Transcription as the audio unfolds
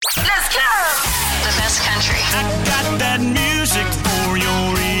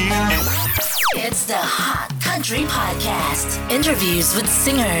Country Podcast. Interviews with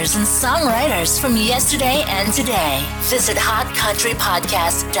singers and songwriters from yesterday and today. Visit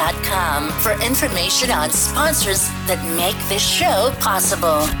hotcountrypodcast.com for information on sponsors that make this show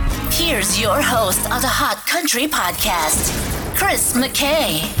possible. Here's your host of the Hot Country Podcast, Chris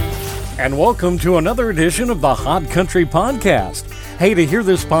McKay. And welcome to another edition of the Hot Country Podcast. Hey, to hear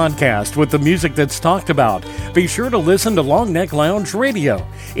this podcast with the music that's talked about, be sure to listen to Long Neck Lounge Radio.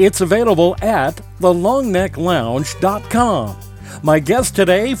 It's available at thelongnecklounge.com. My guest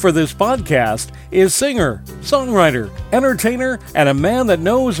today for this podcast is singer, songwriter, entertainer, and a man that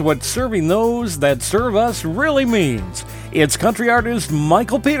knows what serving those that serve us really means. It's country artist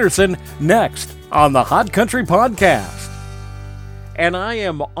Michael Peterson, next on the Hot Country Podcast. And I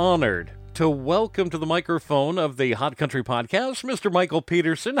am honored to welcome to the microphone of the Hot Country Podcast, Mr. Michael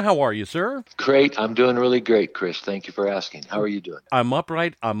Peterson. How are you, sir? Great. I'm doing really great, Chris. Thank you for asking. How are you doing? I'm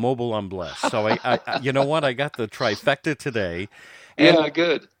upright, I'm mobile, I'm blessed. So, I you know what? I got the trifecta today. And, yeah,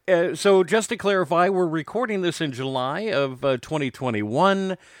 good. So just to clarify, we're recording this in July of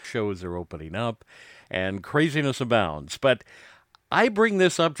 2021. Shows are opening up, and craziness abounds. But I bring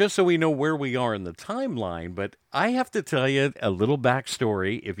this up just so we know where we are in the timeline, but I have to tell you a little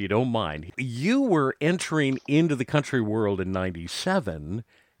backstory, if you don't mind. You were entering into the country world in 97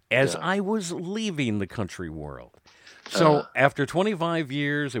 as I was leaving the country world. So after 25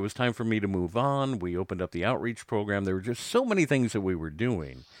 years, it was time for me to move on. We opened up the outreach program. There were just so many things that we were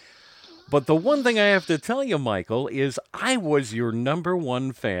doing. But the one thing I have to tell you, Michael, is I was your number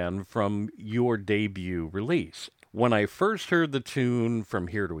one fan from your debut release. When I first heard the tune From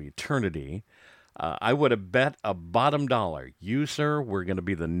Here to Eternity, I would have bet a bottom dollar, you, sir, were going to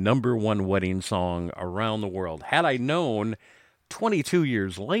be the number one wedding song around the world. Had I known 22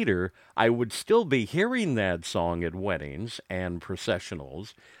 years later, I would still be hearing that song at weddings and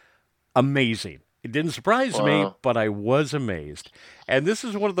processionals. Amazing. It didn't surprise me, but I was amazed. And this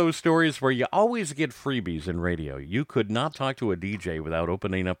is one of those stories where you always get freebies in radio. You could not talk to a DJ without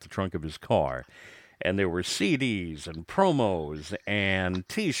opening up the trunk of his car. And there were CDs and promos and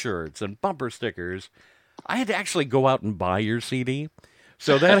T-shirts and bumper stickers. I had to actually go out and buy your CD.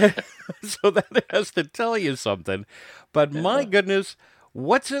 So that has to tell you something. But my goodness,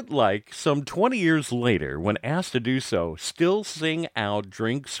 what's it like some 20 years later when asked to do so, still sing out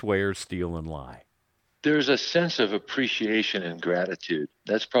Drink, Swear, Steal, and Lie? There's a sense of appreciation and gratitude.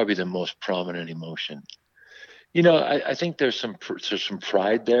 That's probably the most prominent emotion. You know, I think there's some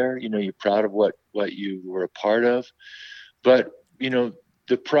pride there. You know, you're proud of what you were a part of. But, you know,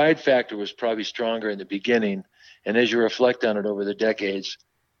 the pride factor was probably stronger in the beginning. And as you reflect on it over the decades,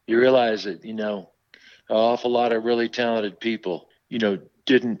 you realize that, you know, an awful lot of really talented people, you know,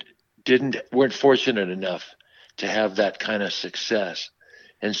 weren't fortunate enough to have that kind of success.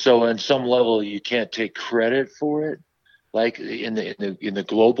 And so on some level, you can't take credit for it. Like in the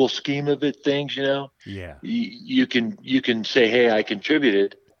global scheme of it, things, you know, you can say, hey, I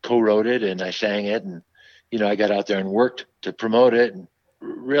contributed, co-wrote it, and I sang it, and you know, I got out there and worked to promote it. And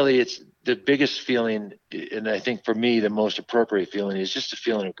really, it's the biggest feeling, and I think for me, the most appropriate feeling is just a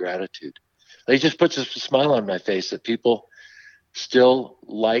feeling of gratitude. Like, it just puts a smile on my face that people still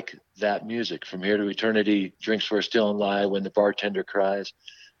like that music. From Here to Eternity, Drink, Swear, Steal, and Lie, When the Bartender Cries.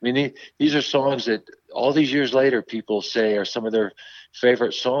 I mean, these are songs that all these years later people say are some of their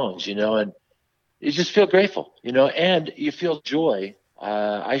favorite songs, you know, and you just feel grateful, you know, and you feel joy.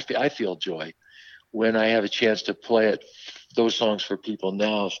 I feel joy when I have a chance to play those songs for people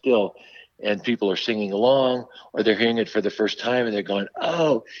now still, and people are singing along, or they're hearing it for the first time and they're going,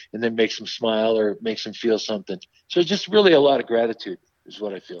 oh, and then makes them smile or makes them feel something. So just really a lot of gratitude is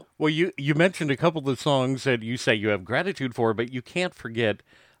what I feel. Well, you mentioned a couple of the songs that you say you have gratitude for, but you can't forget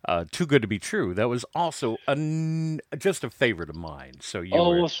Too Good to Be True. That was also just a favorite of mine. So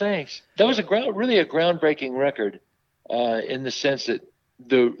well, thanks. That was really a groundbreaking record in the sense that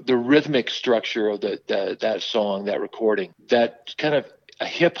the rhythmic structure of that song, that recording, that kind of a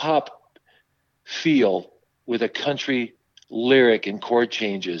hip hop feel with a country lyric and chord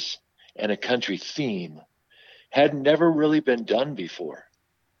changes and a country theme had never really been done before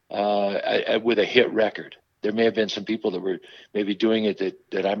with a hit record. There may have been some people that were maybe doing it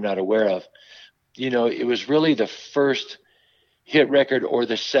that I'm not aware of. You know, it was really the first hit record, or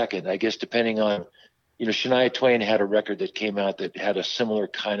the second, I guess, depending on, you know, Shania Twain had a record that came out that had a similar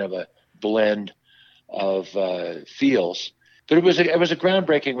kind of a blend of feels. But it was a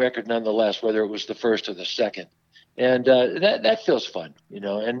groundbreaking record nonetheless, whether it was the first or the second. And that feels fun, you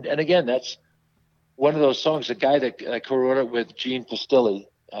know. And again, that's one of those songs, the guy that I co-wrote it with, Gene Pastilli,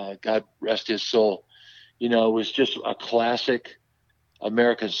 God rest his soul, you know, was just a classic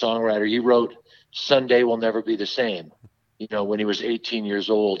American songwriter. He wrote Sunday Will Never Be the Same, you know, when he was 18 years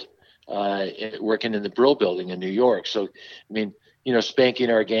old, working in the Brill Building in New York. So, I mean, you know,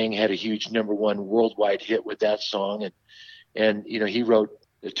 Spanking Our Gang had a huge #1 worldwide hit with that song. And you know, he wrote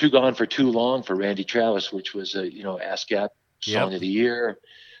Too Gone for Too Long for Randy Travis, which was a, you know, ASCAP Song of the Year.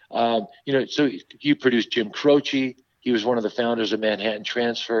 You know, so he produced Jim Croce. He was one of the founders of Manhattan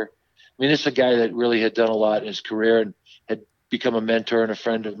Transfer. I mean, this is a guy that really had done a lot in his career and had become a mentor and a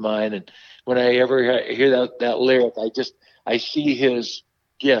friend of mine. And when I ever hear that lyric, I see his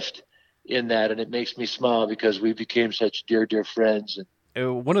gift in that, and it makes me smile because we became such dear friends.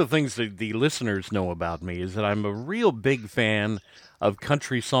 And one of the things that the listeners know about me is that I'm a real big fan of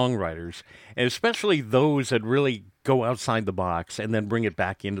country songwriters, and especially those that really go outside the box and then bring it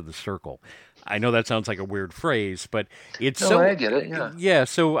back into the circle. I know that sounds like a weird phrase, but it's I get it. Yeah. Yeah.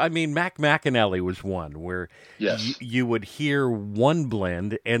 So I mean, Mac McAnally was one where you would hear one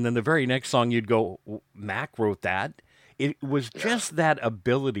blend, and then the very next song you'd go, Mac wrote that. It was just that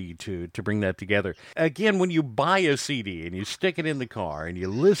ability to bring that together. Again, when you buy a CD and you stick it in the car and you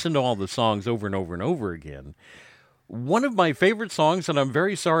listen to all the songs over and over and over again, one of my favorite songs, and I'm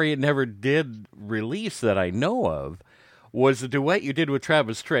very sorry it never did release that I know of, was the duet you did with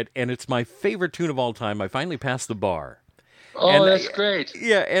Travis Tritt, and it's my favorite tune of all time. I finally passed the bar. Oh, and that's great.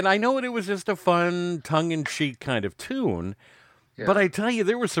 Yeah, and I know it was just a fun, tongue-in-cheek kind of tune, but I tell you,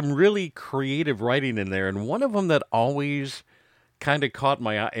 there was some really creative writing in there, and one of them that always kind of caught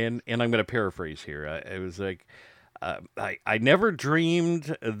my eye, and I'm going to paraphrase here. It was like, I never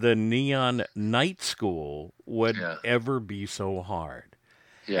dreamed the Neon Night School would ever be so hard.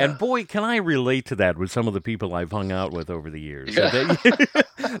 Yeah. And boy, can I relate to that with some of the people I've hung out with over the years. Yeah.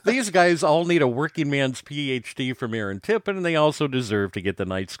 These guys all need a working man's PhD from Aaron Tippin, and they also deserve to get the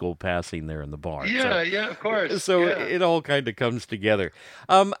night school passing there in the bar. Yeah, of course. So it all kind of comes together.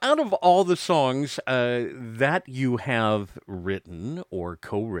 Out of all the songs that you have written or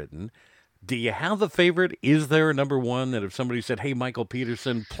co-written, do you have a favorite? Is there a #1 that if somebody said, hey, Michael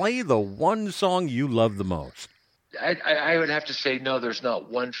Peterson, play the one song you love the most? I would have to say no. There's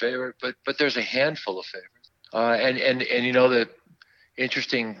not one favorite, but there's a handful of favorites. And you know, the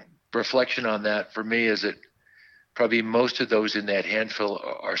interesting reflection on that for me is that probably most of those in that handful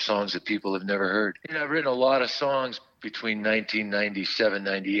are songs that people have never heard. You know, I've written a lot of songs between 1997,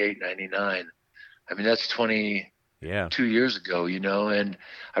 98, 99. I mean, that's 22 years ago. You know, and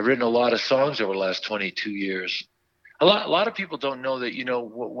I've written a lot of songs over the last 22 years. A lot of people don't know that, you know,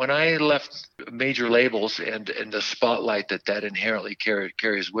 when I left major labels and the spotlight that inherently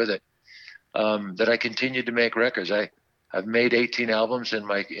carries with it, that I continued to make records. I've made 18 albums in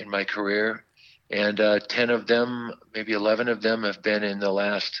my career, and 10 of them, maybe 11 of them have been in the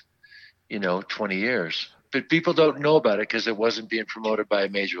last, 20 years. But people don't know about it because it wasn't being promoted by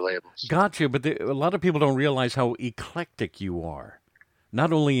major labels. Gotcha, but a lot of people don't realize how eclectic you are.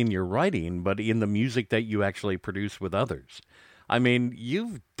 Not only in your writing, but in the music that you actually produce with others. I mean,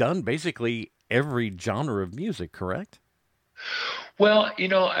 you've done basically every genre of music, correct? Well,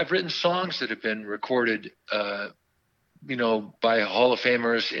 I've written songs that have been recorded, by Hall of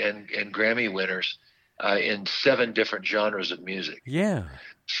Famers and Grammy winners in 7 different genres of music. Yeah.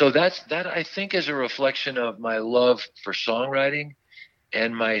 So that I think is a reflection of my love for songwriting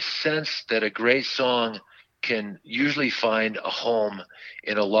and my sense that a great song can usually find a home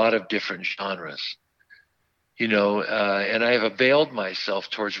in a lot of different genres, and I have availed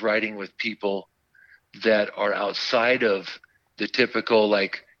myself towards writing with people that are outside of the typical,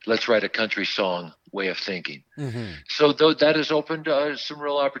 like, let's write a country song way of thinking. Mm-hmm. So that has opened some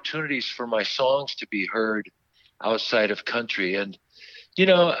real opportunities for my songs to be heard outside of country. And,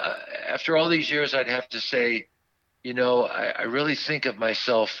 after all these years, I'd have to say, I really think of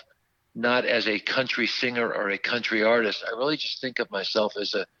myself not as a country singer or a country artist. I really just think of myself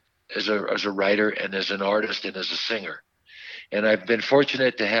as a writer and as an artist and as a singer. And I've been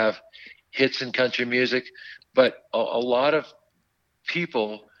fortunate to have hits in country music, but a lot of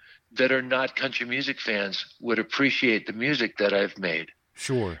people that are not country music fans would appreciate the music that I've made.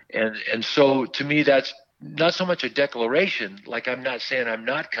 Sure. And so to me, that's not so much a declaration, like I'm not saying I'm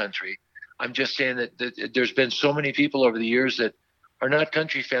not country. I'm just saying that there's been so many people over the years that are not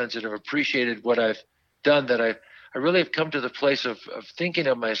country fans that have appreciated what I've done, that I really have come to the place of thinking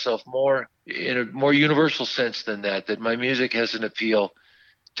of myself more in a more universal sense than that my music has an appeal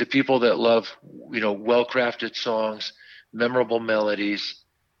to people that love, well-crafted songs, memorable melodies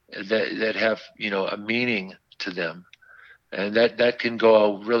that have, a meaning to them. And that can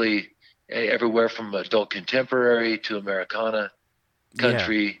go really everywhere from adult contemporary to Americana,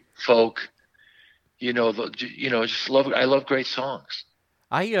 country, folk. I love great songs.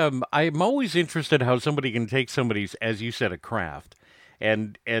 I'm always interested how somebody can take somebody's, as you said, a craft,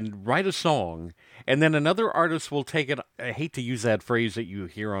 and write a song, and then another artist will take it. I hate to use that phrase that you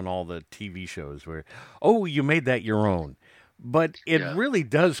hear on all the TV shows where, oh, you made that your own. But it Yeah. really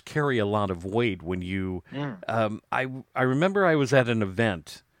does carry a lot of weight when you. Mm. I remember I was at an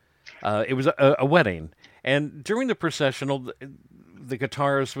event. It was a wedding, and during the processional, the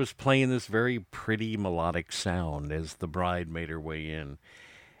guitarist was playing this very pretty melodic sound as the bride made her way in.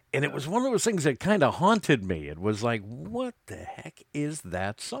 And it was one of those things that kind of haunted me. It was like, what the heck is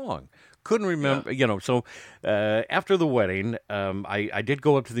that song? Couldn't Yeah. remember, So after the wedding, I did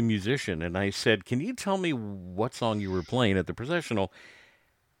go up to the musician and I said, "Can you tell me what song you were playing at the processional?"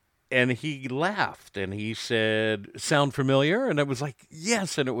 And he laughed and he said, "Sound familiar?" And I was like,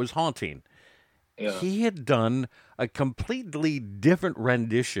 "Yes," and it was haunting. Yeah. He had done a completely different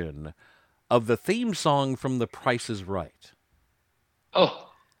rendition of the theme song from The Price is Right. Oh,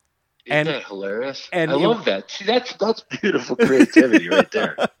 isn't And that hilarious? and I it, love that. See, that's beautiful creativity right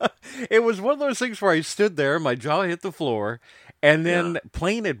there. it was one of those things where I stood there, my jaw hit the floor, and Yeah. then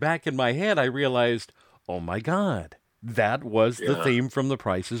playing it back in my head, I realized, oh my God, that was the Yeah. theme from The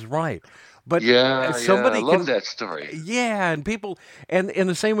Price is Right. But Yeah. Yeah. I somebody love can, that story. yeah, and people, and in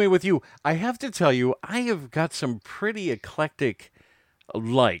the same way with you, I have to tell you, I have got some pretty eclectic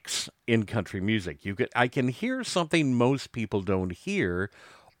likes in country music. I can hear something most people don't hear,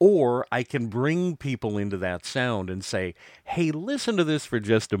 or I can bring people into that sound and say, "Hey, listen to this for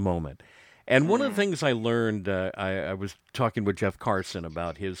just a moment." And one of the Mm. things I learned, I was talking with Jeff Carson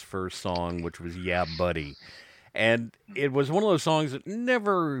about his first song, which was "Yeah, Buddy," and it was one of those songs that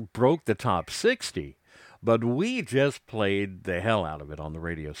never broke the top 60. But we just played the hell out of it on the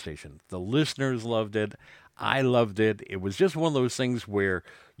radio station. The listeners loved it. I loved it. It was just one of those things where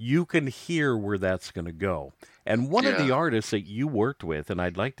you can hear where that's going to go. And one of the Yeah. artists that you worked with, and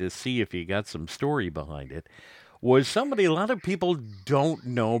I'd like to see if you got some story behind it, was somebody a lot of people don't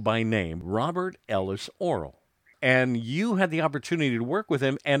know by name, Robert Ellis Oral. And you had the opportunity to work with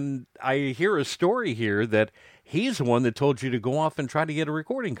him. And I hear a story here that he's the one that told you to go off and try to get a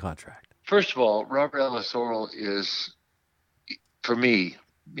recording contract. First of all, Robert Ellis Oral is, for me,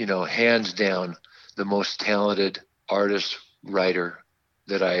 hands down, the most talented artist, writer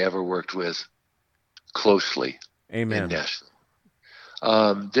that I ever worked with closely in Amen. Nashville.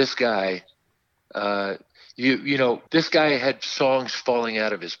 This guy, this guy had songs falling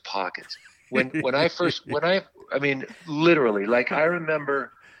out of his pockets. I mean, literally, like I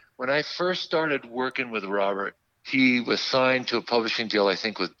remember when I first started working with Robert, he was signed to a publishing deal, I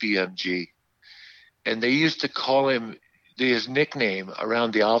think, with BMG. And they used to call him, his nickname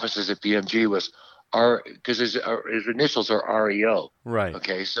around the offices at BMG was because his initials are REO. Right.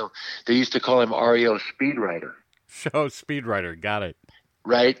 Okay, so they used to call him REO Speedwriter. Show Speedwriter. Got it.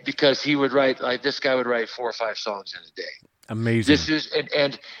 Right, because he would write, like this guy would write 4 or 5 songs in a day. Amazing. This is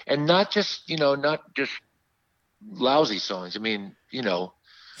and not just lousy songs. I mean, really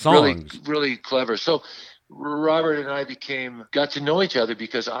Songs. really clever. So Robert and I got to know each other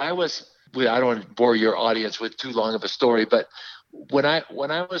because I don't want to bore your audience with too long of a story, but when I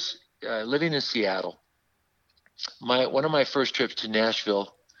was living in Seattle, one of my first trips to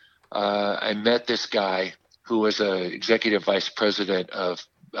Nashville, I met this guy who was a executive vice president of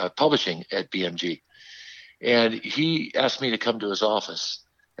publishing at BMG. And he asked me to come to his office.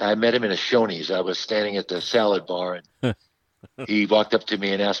 I met him in a Shoney's. I was standing at the salad bar, and he walked up to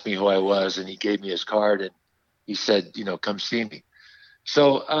me and asked me who I was, and he gave me his card, and he said, come see me.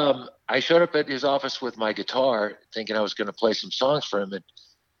 So I showed up at his office with my guitar, thinking I was going to play some songs for him. And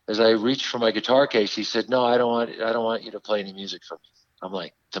as I reached for my guitar case, he said, "No, I don't want you to play any music for me." I'm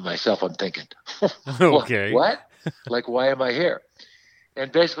like, to myself, I'm thinking, Okay. What? Like, why am I here?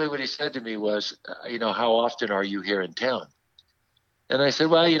 And basically what he said to me was, how often are you here in town? And I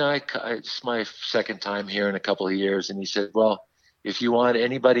said, well, it's my second time here in a couple of years. And he said, well, if you want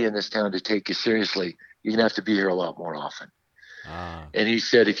anybody in this town to take you seriously, you're going to have to be here a lot more often. Ah. And he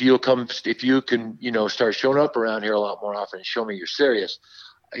said, if you can, start showing up around here a lot more often and show me you're serious,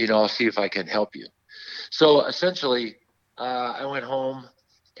 I'll see if I can help you. So essentially, I went home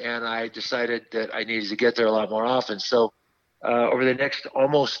and I decided that I needed to get there a lot more often. So over the next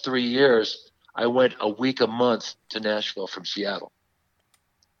almost 3 years, I went a week a month to Nashville from Seattle.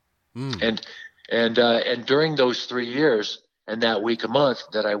 Mm. And during those 3 years and that week a month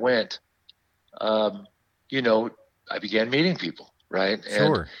that I went, I began meeting people, right?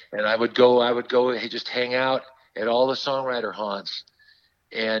 Sure. And I would go just hang out at all the songwriter haunts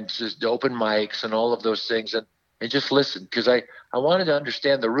and just open mics and all of those things and just listen, because I wanted to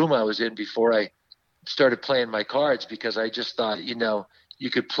understand the room I was in before I started playing my cards, because I just thought, you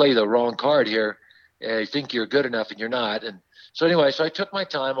could play the wrong card here, and you think you're good enough and you're not. And so anyway, so I took my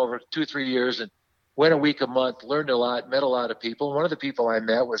time over 2-3 years and went a week, a month, learned a lot, met a lot of people. One of the people I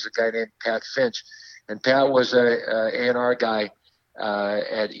met was a guy named Pat Finch, and Pat was a A&R guy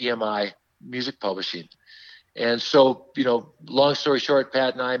at EMI Music Publishing. And so, long story short,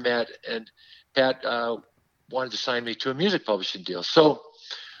 Pat and I met, and Pat wanted to sign me to a music publishing deal. So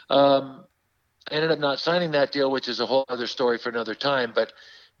I ended up not signing that deal, which is a whole other story for another time. But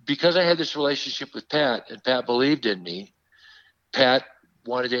because I had this relationship with Pat, and Pat believed in me, Pat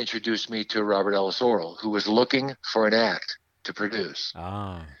wanted to introduce me to Robert Ellis Oral, who was looking for an act to produce.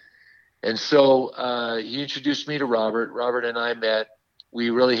 And so he introduced me to Robert. Robert and I met. We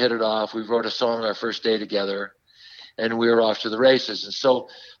really hit it off. We wrote a song our first day together, and we were off to the races. And so,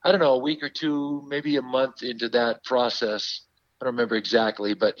 I don't know, a week or two, maybe a month into that process, I don't remember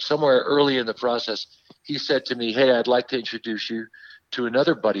exactly, but somewhere early in the process, he said to me, hey, I'd like to introduce you to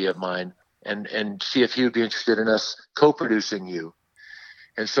another buddy of mine and see if he would be interested in us co-producing you.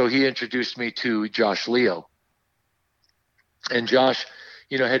 And so he introduced me to Josh Leo. And Josh,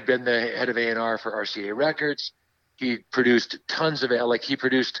 had been the head of A&R for RCA Records. He produced tons of, he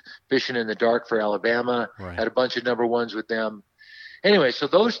produced Fishing in the Dark for Alabama, right. Had a bunch of number ones with them. Anyway, so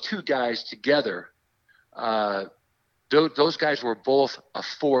those two guys together, those guys were both a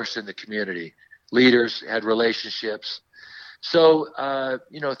force in the community. Leaders, had relationships. So,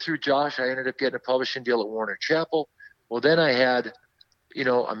 through Josh, I ended up getting a publishing deal at Warner Chappell. Well, then I had,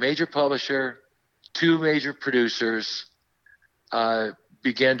 a major publisher, two major producers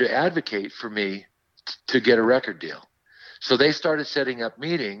began to advocate for me to get a record deal. So they started setting up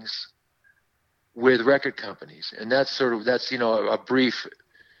meetings with record companies. And that's a brief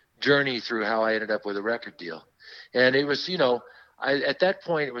journey through how I ended up with a record deal. And it was, at that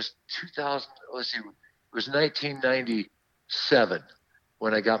point, it was 2000, it was 1997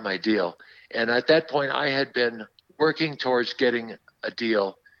 when I got my deal. And at that point, I had been working towards getting a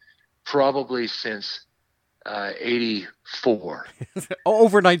deal probably since 84.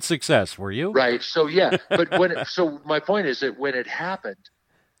 Overnight success, were you? Right. So yeah, but so my point is that when it happened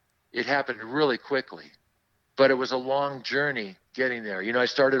really quickly, but it was a long journey getting there. I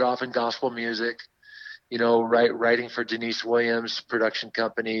started off in gospel music, writing for Denise Williams production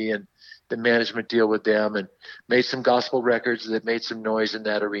company and the management deal with them, and made some gospel records that made some noise in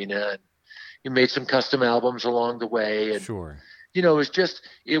that arena. And you made some custom albums along the way. And, sure. It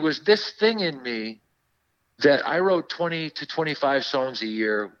was this thing in me that I wrote 20 to 25 songs a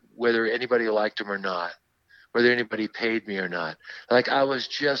year, whether anybody liked them or not, whether anybody paid me or not. I was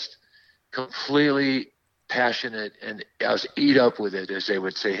just completely passionate, and I was eat up with it, as they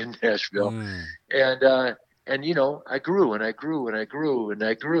would say in Nashville. And I grew and I grew and I grew and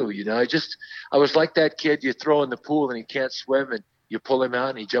I grew. I was like that kid you throw in the pool and he can't swim and you pull him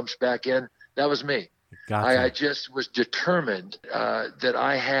out and he jumps back in. That was me. Gotcha. I just was determined that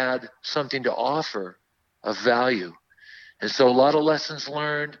I had something to offer of value. And so a lot of lessons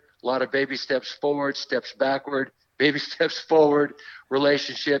learned, a lot of baby steps forward, steps backward, baby steps forward,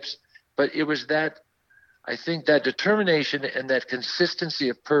 relationships. But it was I think that determination and that consistency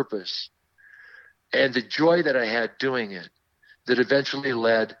of purpose and the joy that I had doing it that eventually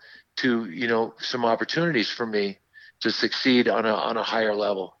led to, some opportunities for me to succeed on a higher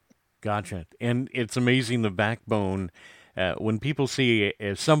level. Gotcha. And it's amazing the backbone. When people see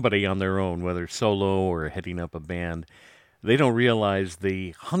somebody on their own, whether solo or heading up a band, they don't realize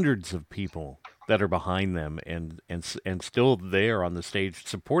the hundreds of people that are behind them and still there on the stage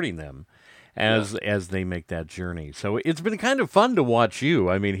supporting them as they make that journey. So it's been kind of fun to watch you.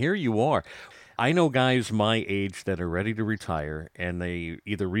 I mean, here you are. I know guys my age that are ready to retire, and they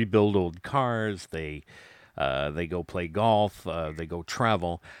either rebuild old cars, they go play golf, they go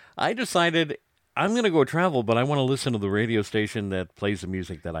travel. I decided I'm going to go travel, but I want to listen to the radio station that plays the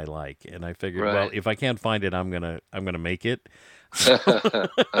music that I like. And I figured, well, if I can't find it, I'm gonna make it. I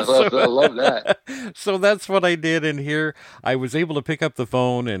love that. So that's what I did. And here I was able to pick up the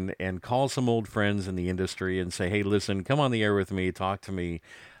phone and call some old friends in the industry and say, hey, listen, come on the air with me, talk to me,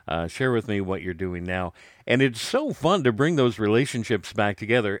 share with me what you're doing now. And it's so fun to bring those relationships back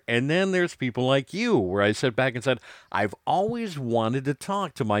together. And then there's people like you, where I sat back and said, I've always wanted to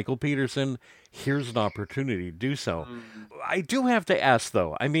talk to Michael Peterson. Here's an opportunity to do so. I do have to ask,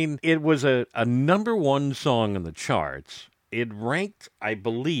 though. I mean, it was a number one song on the charts. It ranked, I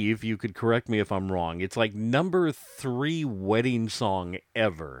believe, you could correct me if I'm wrong, it's like number 3 wedding song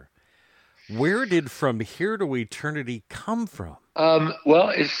ever. Where did From Here to Eternity come from? Well,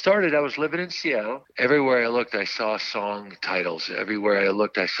 it started, I was living in Seattle. Everywhere I looked, I saw song titles. Everywhere I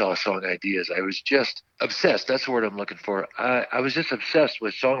looked, I saw song ideas. I was just obsessed. That's the word I'm looking for. I was just obsessed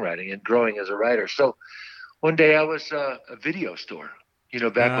with songwriting and growing as a writer. So one day I was a video store,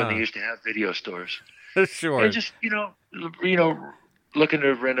 back when they used to have video stores. Sure. And just, looking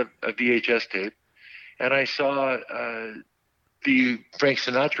to rent a VHS tape. And I saw the Frank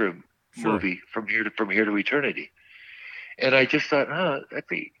Sinatra movie, From Here to Eternity. And I just thought, that'd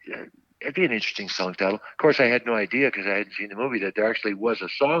be an interesting song title. Of course, I had no idea, because I hadn't seen the movie, that there actually was a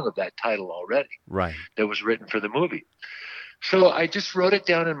song of that title already. Right. That was written for the movie. So I just wrote it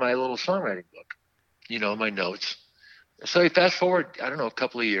down in my little songwriting book, my notes. So I fast forward, I don't know, a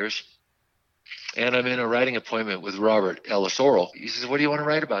couple of years, and I'm in a writing appointment with Robert Ellis Orrell. He says, "What do you want to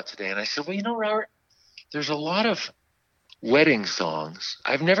write about today?" And I said, "Well, Robert, there's a lot of wedding songs.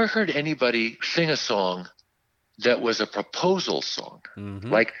 I've never heard anybody sing a song that was a proposal song. Mm-hmm.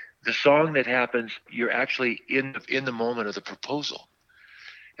 Like the song that happens, you're actually in the moment of the proposal."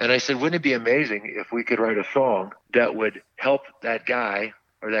 And I said, "Wouldn't it be amazing if we could write a song that would help that guy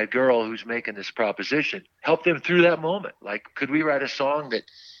or that girl who's making this proposition, help them through that moment? Like, could we write a song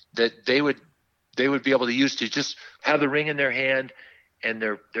that they would be able to use to just have the ring in their hand and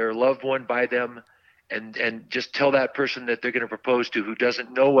their loved one by them, and just tell that person that they're going to propose to, who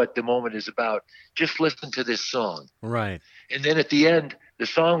doesn't know what the moment is about, just listen to this song." Right. And then at the end, the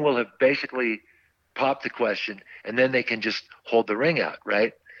song will have basically popped the question, and then they can just hold the ring out,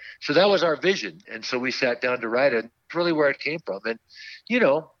 right? So that was our vision. And so we sat down to write it. It's really where it came from. And, you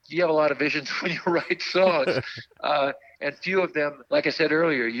have a lot of visions when you write songs. And few of them, like I said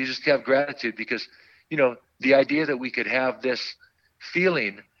earlier, you just have gratitude because, the idea that we could have this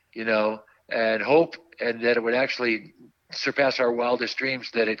feeling, and hope, and that it would actually surpass our wildest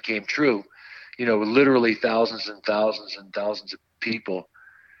dreams, that it came true. Literally thousands and thousands and thousands of people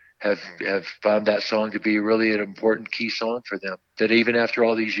have found that song to be really an important key song for them. That even after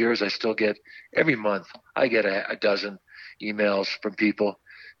all these years, I still get, every month, I get a dozen emails from people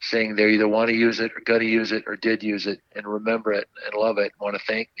saying they either want to use it or going to use it or did use it and remember it and love it and want to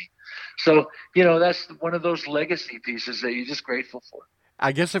thank me. So, that's one of those legacy pieces that you're just grateful for.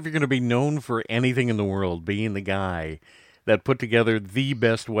 I guess if you're going to be known for anything in the world, being the guy that put together the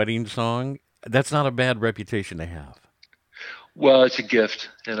best wedding song, that's not a bad reputation to have. Well, it's a gift,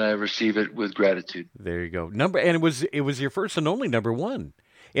 and I receive it with gratitude. There you go. And it was your first and only number one.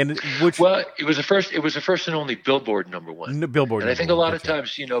 And it was the first and only Billboard number one. Billboard. And I think a lot of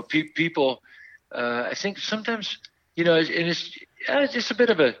times, people, I think sometimes, and it's just a bit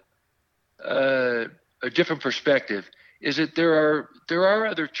of a different perspective. Is that there are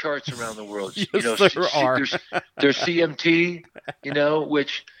other charts around the world? Yes, there are. There's CMT,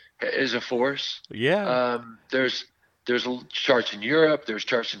 which is a force. Yeah. There's charts in Europe. There's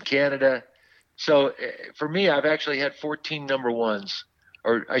charts in Canada. So for me, I've actually had 14 number ones,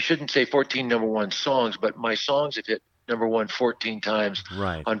 or I shouldn't say 14 number one songs, but my songs have hit number one 14 times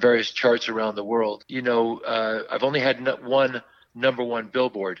on various charts around the world. I've only had one number one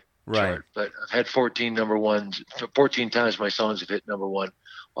Billboard chart, but I've had 14 number ones. 14 times my songs have hit number one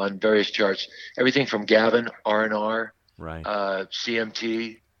on various charts. Everything from Gavin, R&R,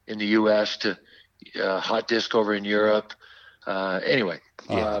 CMT in the U.S. to Hot Disc over in Europe. Anyway,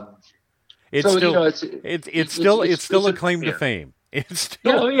 it's still a claim to fame. It's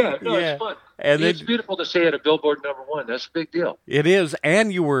still, it's fun. And it's beautiful to say at a Billboard number one. That's a big deal. It is,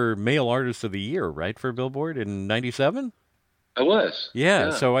 and you were Male Artist of the Year, right, for Billboard in '97. I was.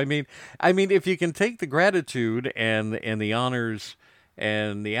 Yeah. So I mean, if you can take the gratitude and the honors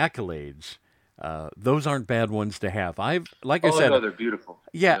and the accolades, those aren't bad ones to have. I said, they're beautiful.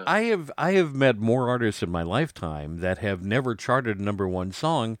 Yeah, I have met more artists in my lifetime that have never charted a number one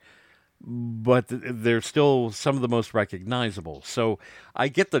song, but they're still some of the most recognizable. So I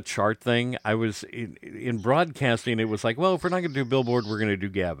get the chart thing. I was in broadcasting. It was like, well, if we're not going to do Billboard, we're going to do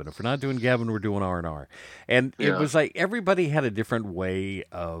Gavin. If we're not doing Gavin, we're doing R&R. And it was like everybody had a different way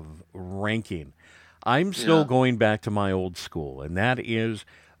of ranking. I'm still going back to my old school, and that is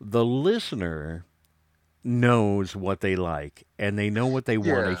the listener knows what they like, and they know what they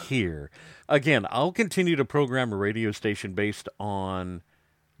want to hear. Again, I'll continue to program a radio station based on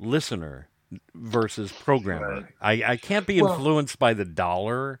listener versus programmer. I can't be influenced by the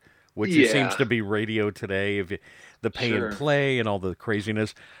dollar, which it seems to be radio today, the pay and play and all the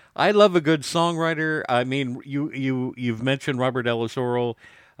craziness. I love a good songwriter. I mean, you've mentioned Robert Ellis Orrell.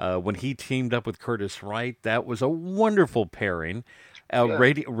 When he teamed up with Curtis Wright, that was a wonderful pairing.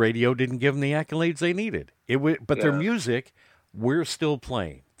 Radio didn't give them the accolades they needed. But their music we're still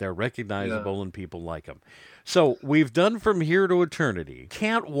playing. They're recognizable Yeah. and people like them. So we've done From Here to Eternity.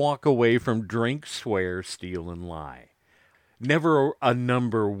 Can't walk away from Drink, Swear, Steal, and Lie. Never a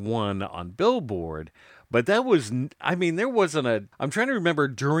number one on Billboard, but that was, I mean, there wasn't a, I'm trying to remember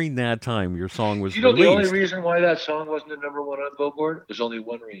during that time your song was You know, the only released. reason why that song wasn't a number one on Billboard, there's only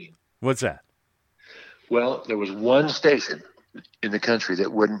one reason. What's that? Well, there was one station in the country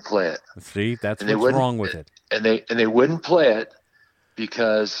that wouldn't play it. See, that's And they what's wouldn't- wrong with it. And they wouldn't play it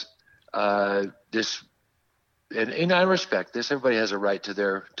because this, and I respect this. Everybody has a right to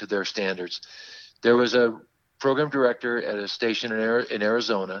their standards. There was a program director at a station in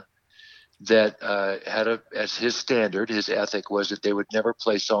Arizona that had as his standard, his ethic was that they would never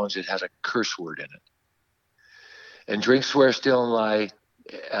play songs that had a curse word in it. And Drink, Swear, Steal, and Lie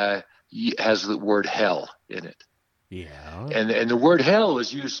has the word hell in it. Yeah. And the word hell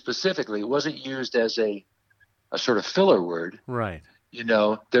was used specifically. It wasn't used as a sort of filler word. Right. You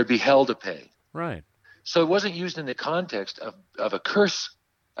know, there'd be hell to pay. Right. So it wasn't used in the context of a curse.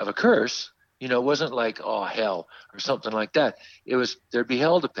 You know, it wasn't like, oh, hell or something like that. It was, there'd be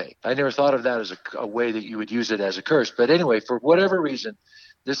hell to pay. I never thought of that as a way that you would use it as a curse. But anyway, for whatever reason,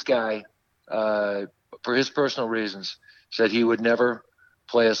 this guy, for his personal reasons, said he would never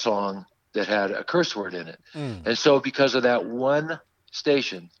play a song that had a curse word in it. And so because of that one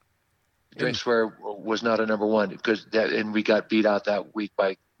station, Drink, Swear was not a number one, and we got beat out that week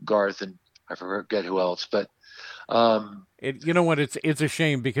by Garth and I forget who else. But you know what? It's a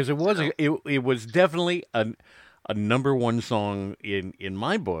shame because it was definitely a number one song in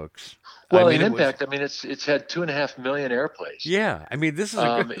my books. Well, I mean, in Impact, I mean, it's had 2.5 million airplays. Yeah, I mean, this is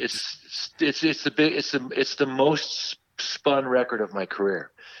it's the most spun record of my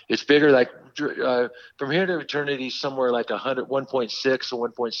career. It's bigger, like From Here to Eternity, somewhere like 1.6 or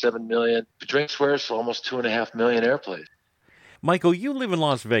 1.7 million. Drink, Swear is almost 2.5 million airplays. Michael, you live in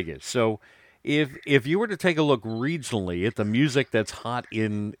Las Vegas, so if you were to take a look regionally at the music that's hot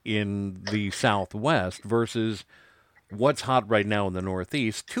in the Southwest versus what's hot right now in the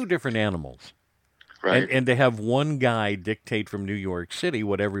Northeast, two different animals. Right. And to have one guy dictate from New York City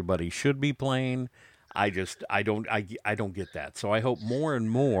what everybody should be playing, I don't get that. So I hope more and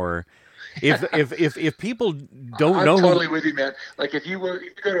more, if people don't know, I'm totally with you, man. Like if you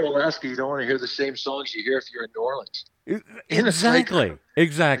go to Alaska, you don't want to hear the same songs you hear if you're in New Orleans. Exactly.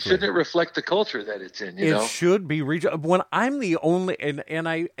 Shouldn't it reflect the culture that it's in? You know, should be regional. When I'm the only, and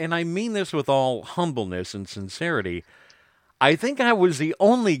I mean this with all humbleness and sincerity, I think I was the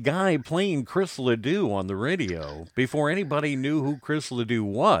only guy playing Chris Ledoux on the radio before anybody knew who Chris Ledoux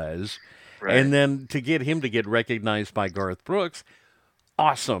was. Right. And then to get him to get recognized by Garth Brooks,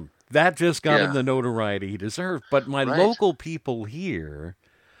 awesome. That just got him the notoriety he deserved. But my local people here,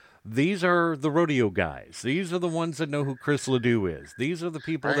 these are the rodeo guys. These are the ones that know who Chris Ledoux is. These are the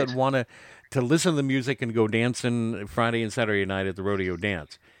people that want to listen to the music and go dancing Friday and Saturday night at the rodeo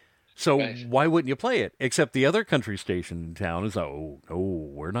dance. So why wouldn't you play it? Except the other country station in town is, oh,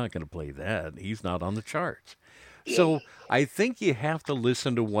 we're not going to play that. He's not on the charts. So I think you have to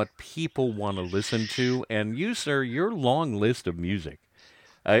listen to what people want to listen to. And you, sir, your long list of music.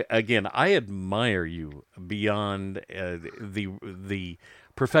 I admire you beyond the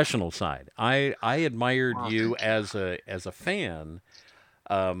professional side. I admired you as a fan.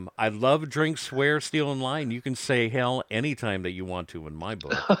 I love Drink, Swear, Steal, and Lie. You can say hell anytime that you want to in my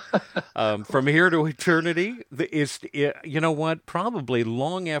book. From Here to Eternity, you know what? Probably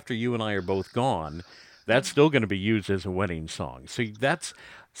long after you and I are both gone, that's still going to be used as a wedding song. See, that's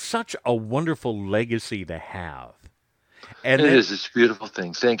such a wonderful legacy to have. And it is. It's a beautiful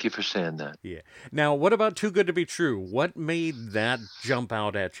thing. Thank you for saying that. Yeah. Now, what about Too Good to Be True? What made that jump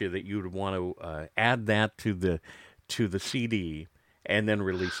out at you that you'd want to add that to the CD and then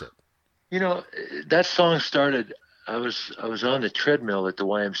release it? You know, that song started. I was on the treadmill at the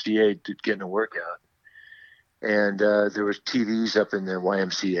YMCA getting a workout, and there was TVs up in the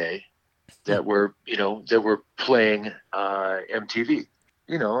YMCA that were playing MTV.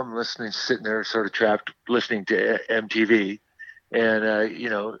 You know, I'm sitting there sort of trapped, listening to MTV,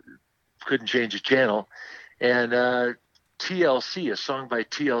 and couldn't change the channel, and TLC, a song by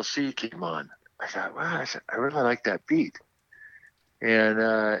TLC came on. I thought, wow, I really like that beat, and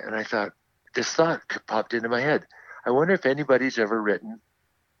I thought, this thought popped into my head. I wonder if anybody's ever written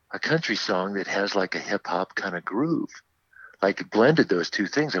a country song that has like a hip hop kind of groove, like blended those two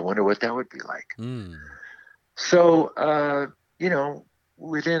things. I wonder what that would be like. So,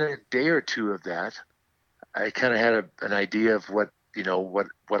 within a day or two of that, I kind of had an idea of what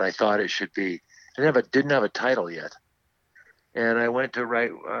I thought it should be. I didn't have a title yet. And I went to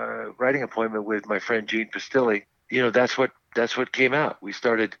writing appointment with my friend Gene Pastilli. You know, that's what that's what came out. We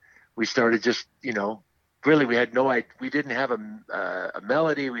started just, really we had we didn't have a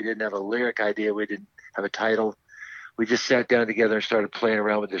melody. We didn't have a lyric idea. We didn't have a title. We just sat down together and started playing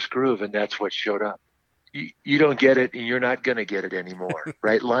around with this groove, and that's what showed up. You don't get it, and you're not going to get it anymore,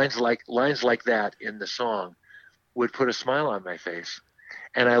 right? Lines like that in the song would put a smile on my face.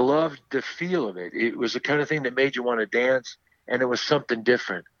 And I loved the feel of it. It was the kind of thing that made you want to dance, and it was something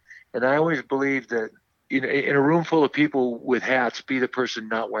different. And I always believed that, in a room full of people with hats, be the person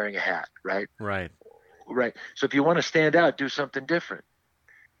not wearing a hat, right? Right. Right. So if you want to stand out, do something different.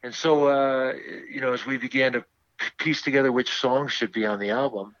 And so, as we began to piece together which songs should be on the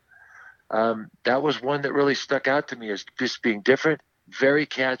album, that was one that really stuck out to me as just being different, very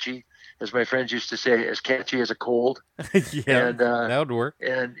catchy, as my friends used to say, as catchy as a cold. Yeah, and, that would work.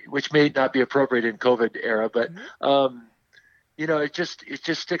 And which may not be appropriate in COVID era, but it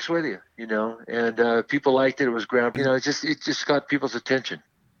just sticks with you, and people liked it. It was ground, it just got people's attention.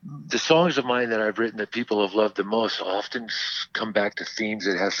 The songs of mine that I've written that people have loved the most often come back to themes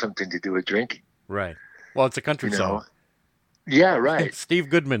that have something to do with drinking. Right. Well, it's a country song. Yeah, right. Steve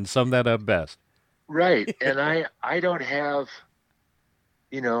Goodman summed that up best. Right. And I don't have,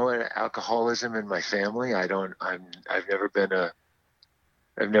 an alcoholism in my family. I've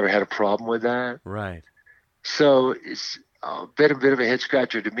never had a problem with that. Right. So it's a bit of a head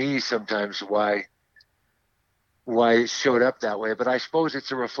scratcher to me sometimes why it showed up that way. But I suppose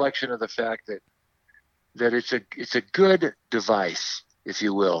it's a reflection of the fact that it's a good device, if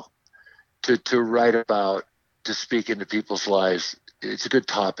you will, to write about, to speak into people's lives. It's a good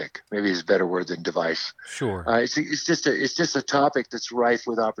topic. Maybe it's a better word than device. Sure. It's just a topic that's rife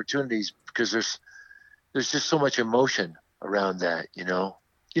with opportunities because there's just so much emotion around that.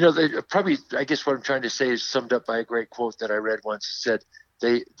 Probably, I guess what I'm trying to say is summed up by a great quote that I read once. It said,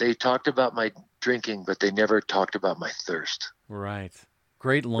 they talked about my drinking, but they never talked about my thirst. Right.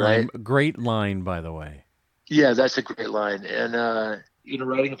 Great line. Right? Great line, by the way. Yeah, that's a great line. And,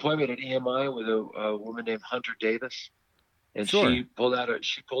 writing appointment at EMI with a woman named Hunter Davis. And sure. She pulled out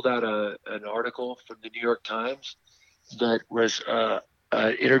an article from the New York Times that was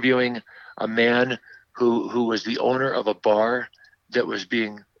interviewing a man who was the owner of a bar that was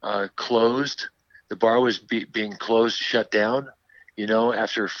being closed. The bar was being closed, shut down,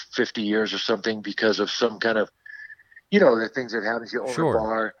 after 50 years or something because of some kind of, the things that happens. You own sure. a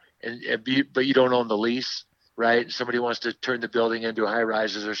bar, but you don't own the lease. Right. Somebody wants to turn the building into high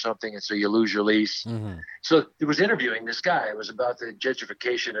rises or something. And so you lose your lease. Mm-hmm. So it was interviewing this guy. It was about the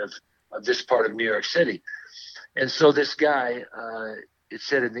gentrification of this part of New York City. And so this guy, it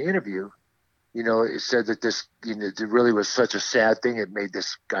said in the interview, it said that this, it really was such a sad thing. It made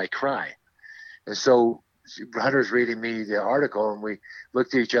this guy cry. And so Hunter's reading me the article and we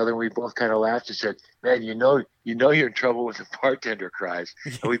looked at each other and we both kind of laughed and said, man, you're in trouble when the bartender cries.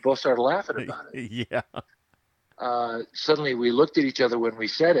 And we both started laughing about it. Yeah. Suddenly we looked at each other when we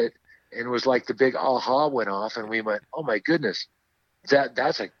said it and it was like the big aha went off and we went, oh my goodness,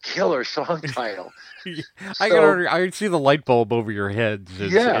 that's a killer song title. I see the light bulb over your heads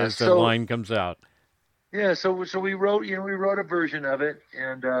as the line comes out. Yeah. So we wrote a version of it.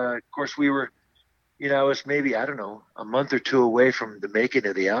 And, of course we were, I was maybe, I don't know, a month or two away from the making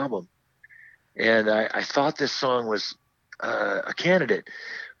of the album. And I thought this song was a candidate,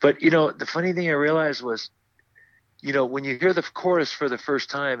 but the funny thing I realized was, when you hear the chorus for the first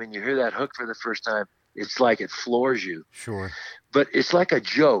time and you hear that hook for the first time, it's like it floors you. Sure. But it's like a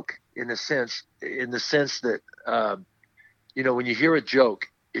joke in the sense that, when you hear a joke,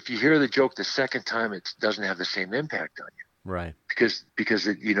 if you hear the joke the second time, it doesn't have the same impact on you. Right. Because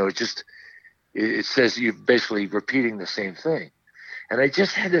it says you're basically repeating the same thing. And I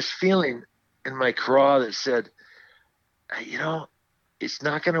just had this feeling in my craw that said, it's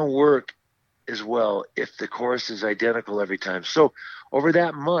not going to work as well if the chorus is identical every time. So over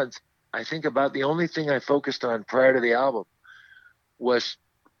that month, I think about the only thing I focused on prior to the album was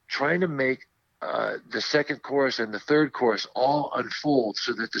trying to make the second chorus and the third chorus all unfold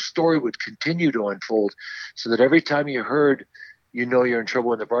so that the story would continue to unfold, so that every time you heard, you're in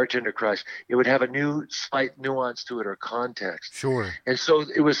trouble when the bartender cries, it would have a new slight nuance to it or context. Sure. And so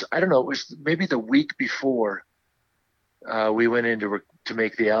it was, I don't know, it was maybe the week before we went in to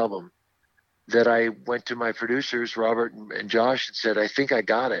make the album that I went to my producers, Robert and Josh, and said, I think I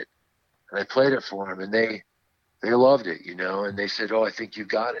got it. And I played it for them, and they loved it, and they said, oh, I think you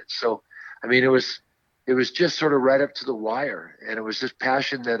got it. So, I mean, it was just sort of right up to the wire. And it was this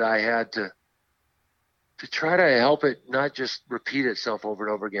passion that I had to try to help it not just repeat itself over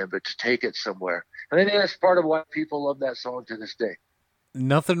and over again, but to take it somewhere. And I think that's part of why people love that song to this day.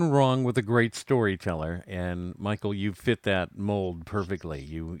 Nothing wrong with a great storyteller, and Michael, you fit that mold perfectly.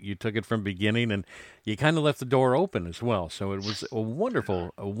 You took it from beginning, and you kind of left the door open as well. So it was a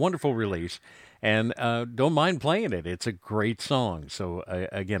wonderful release, and don't mind playing it. It's a great song. So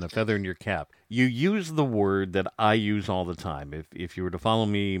again, a feather in your cap. You use the word that I use all the time. If you were to follow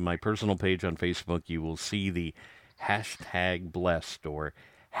me, my personal page on Facebook, you will see the hashtag blessed or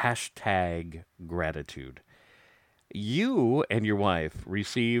hashtag gratitude. You and your wife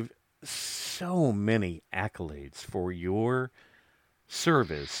received so many accolades for your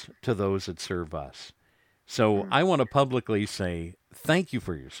service to those that serve us. So I want to publicly say thank you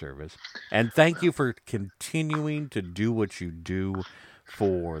for your service and thank you for continuing to do what you do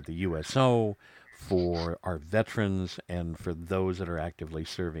for the USO, for our veterans, and for those that are actively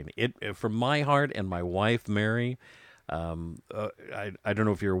serving. From my heart and my wife, Mary, I don't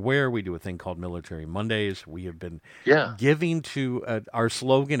know if you're aware, we do a thing called Military Mondays. We have been Yeah. giving to, our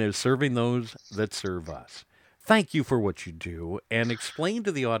slogan is serving those that serve us. Thank you for what you do, and explain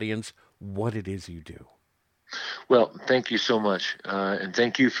to the audience what it is you do. Well, thank you so much. And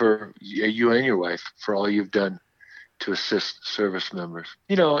thank you for you and your wife for all you've done to assist service members.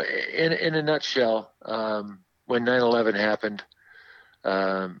 In a nutshell, when 9/11 happened,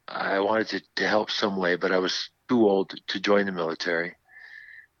 I wanted to help some way, but I was too old to join the military.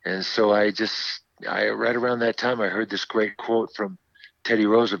 And so I right around that time, I heard this great quote from Teddy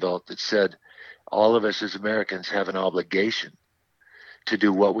Roosevelt that said, all of us as Americans have an obligation to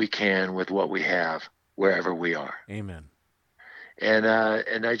do what we can with what we have, wherever we are. Amen. And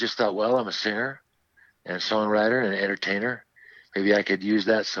I just thought, well, I'm a singer and a songwriter and an entertainer. Maybe I could use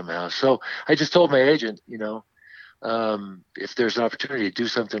that somehow. So I just told my agent, if there's an opportunity to do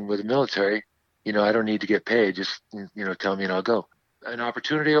something with the military, I don't need to get paid. Just, tell me and I'll go. An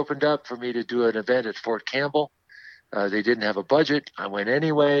opportunity opened up for me to do an event at Fort Campbell. They didn't have a budget. I went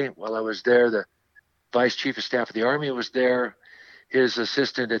anyway. While I was there, the Vice Chief of Staff of the Army was there. His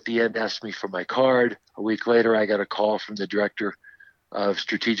assistant at the end asked me for my card. A week later, I got a call from the Director of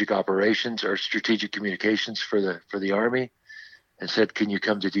Strategic Operations or Strategic Communications for the Army and said, can you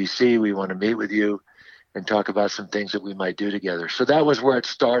come to D.C.? We want to meet with you and talk about some things that we might do together. So that was where it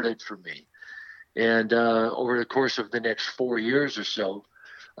started for me. And over the course of the next 4 years or so,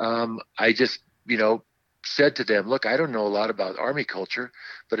 I just, said to them, look, I don't know a lot about Army culture,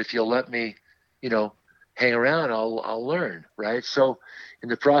 but if you'll let me, hang around, I'll learn, right? So in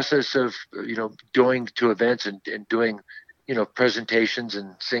the process of, going to events and doing, presentations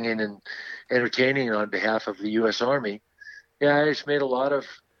and singing and entertaining on behalf of the U.S. Army, I just made a lot of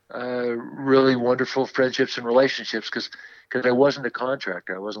really wonderful friendships and relationships because I wasn't a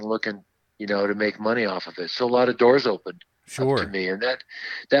contractor. I wasn't looking, to make money off of it. So a lot of doors opened up to me. And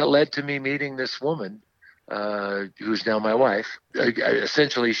that led to me meeting this woman who's now my wife.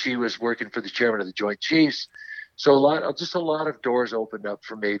 Essentially, she was working for the chairman of the Joint Chiefs. So a lot of doors opened up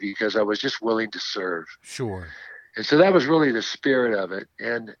for me because I was just willing to serve. Sure. And so that was really the spirit of it.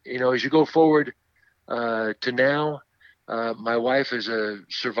 And, as you go forward to now, my wife is a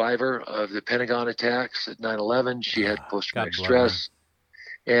survivor of the Pentagon attacks at 9/11. She had post-traumatic stress.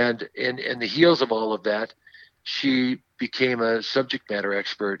 And in the heels of all of that, she became a subject matter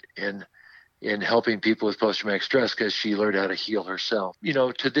expert in helping people with post-traumatic stress because she learned how to heal herself.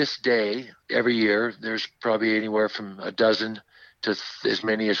 To this day, every year, there's probably anywhere from a dozen to as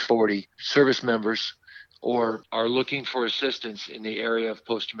many as 40 service members or are looking for assistance in the area of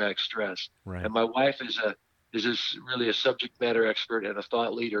post-traumatic stress. Right. And my wife is really a subject matter expert and a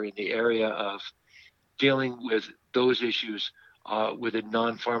thought leader in the area of dealing with those issues with a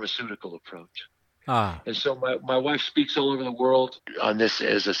non-pharmaceutical approach. And so my wife speaks all over the world on this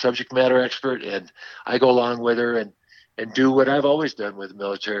as a subject matter expert, and I go along with her and do what I've always done with the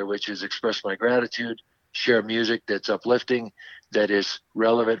military, which is express my gratitude, share music that's uplifting, that is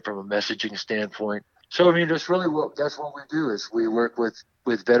relevant from a messaging standpoint. So, that's what we do is we work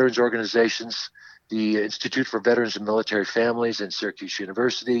with veterans organizations, the Institute for Veterans and Military Families and Syracuse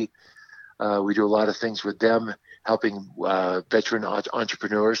University. We do a lot of things with them, helping veteran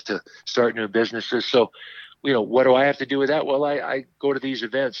entrepreneurs to start new businesses. So, what do I have to do with that? Well, I go to these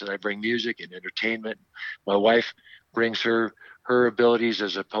events and I bring music and entertainment. My wife brings her abilities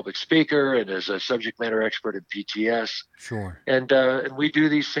as a public speaker and as a subject matter expert in PTS. Sure. And we do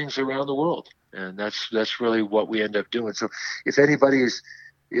these things around the world. And that's really what we end up doing. So if anybody is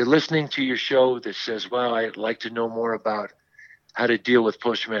listening to your show that says, well, I'd like to know more about how to deal with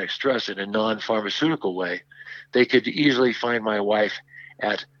post-traumatic stress in a non-pharmaceutical way, they could easily find my wife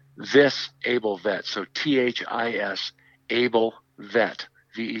at This Able Vet. So THIS Able Vet,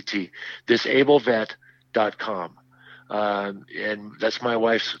 VET, thisablevet.com. And that's my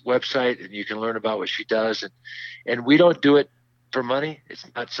wife's website, and you can learn about what she does. And we don't do it for money. It's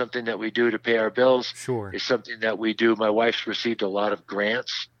not something that we do to pay our bills. Sure. It's something that we do. My wife's received a lot of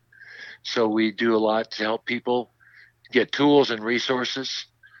grants, so we do a lot to help people get tools and resources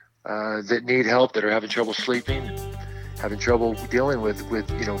that need help, that are having trouble sleeping, having trouble dealing with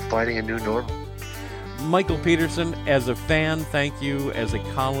finding a new normal. Michael Peterson, as a fan, thank you. As a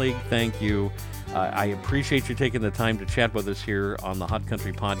colleague, thank you. I appreciate you taking the time to chat with us here on the Hot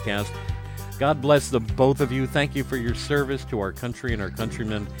Country Podcast. God bless the both of you. Thank you for your service to our country and our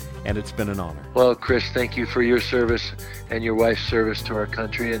countrymen, and it's been an honor. Well, Chris, thank you for your service and your wife's service to our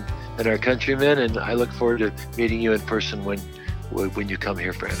country and our countrymen, and I look forward to meeting you in person when you come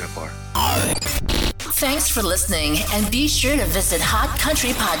here for NFR. Thanks for listening, and be sure to visit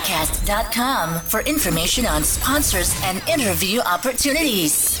hotcountrypodcast.com for information on sponsors and interview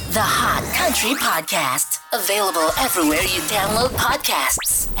opportunities. The Hot Country Podcast, available everywhere you download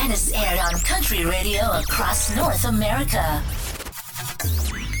podcasts, and is aired on country radio across North America.